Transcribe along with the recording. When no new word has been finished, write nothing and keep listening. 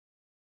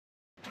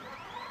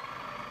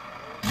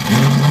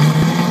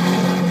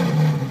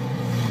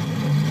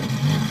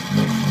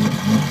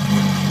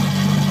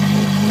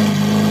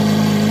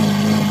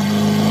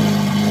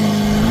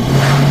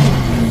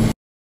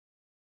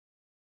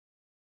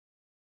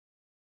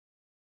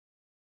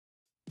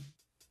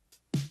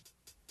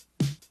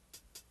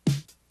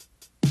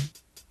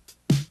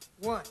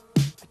1,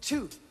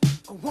 2,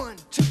 1,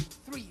 2,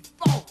 3,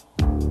 4.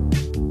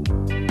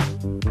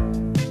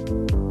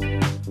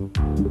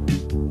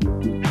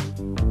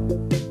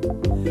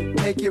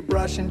 Take your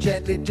brush and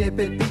gently dip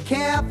it. Be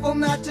careful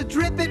not to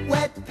drip it.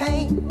 Wet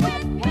paint.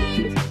 Wet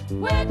paint,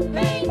 wet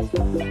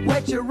paint.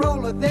 Wet your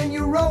roller, then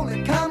you roll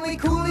it. Calmly,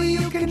 coolly,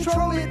 you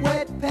control it.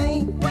 Wet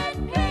paint. Wet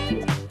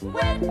paint,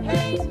 wet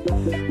paint.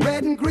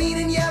 Red and green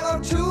and yellow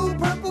too.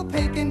 Purple,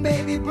 pink and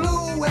baby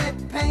blue. Wet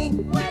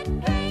paint. Wet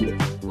paint,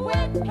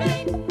 wet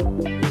paint.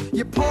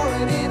 You pour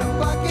it in a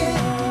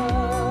bucket.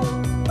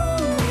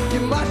 You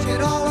mush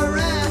it all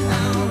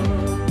around.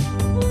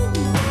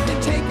 You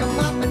take a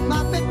mop and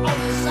mop it on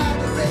the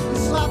side of it and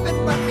slop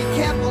it, but be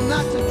careful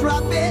not to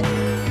drop it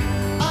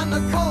on the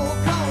cold,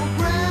 cold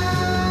ground.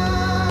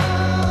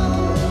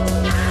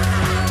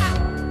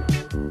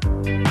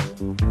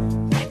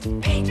 Wet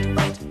paint,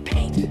 wet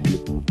paint.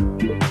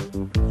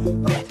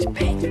 Wet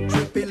paint.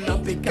 Drippy,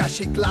 lumpy,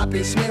 gushy,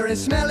 gloppy, smeary,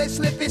 smelly,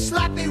 slippy,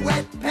 sloppy.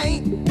 Wet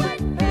paint. Wet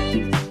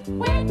paint,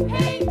 wet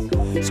paint.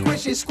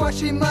 Squishy,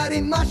 squashy, muddy,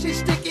 mushy,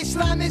 sticky,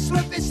 slimy,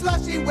 slippy,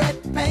 slushy. Wet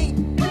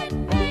paint.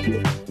 Wet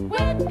paint,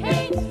 wet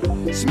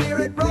paint. Smear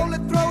it, roll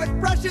it, throw it,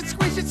 brush it,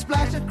 squish it,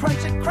 splash it,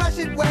 crunch it, crush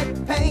it.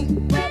 Wet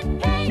paint.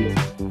 Wet paint,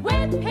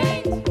 wet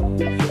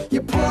paint.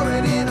 You pour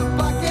it in a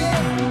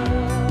bucket.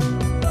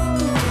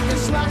 You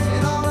slosh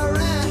it all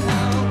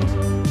around.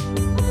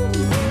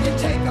 You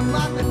take a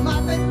mop and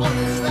mop it, or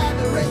you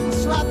slather it and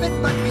slop it,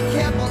 but be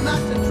careful not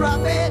to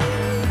drop it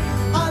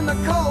on the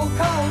cold,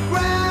 cold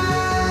ground.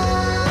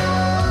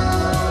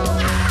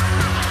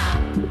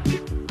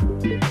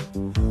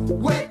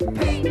 Wet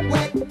paint,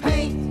 wet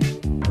paint.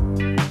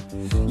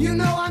 You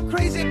know I'm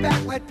crazy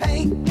about wet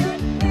paint.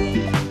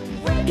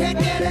 Can't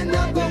get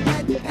enough of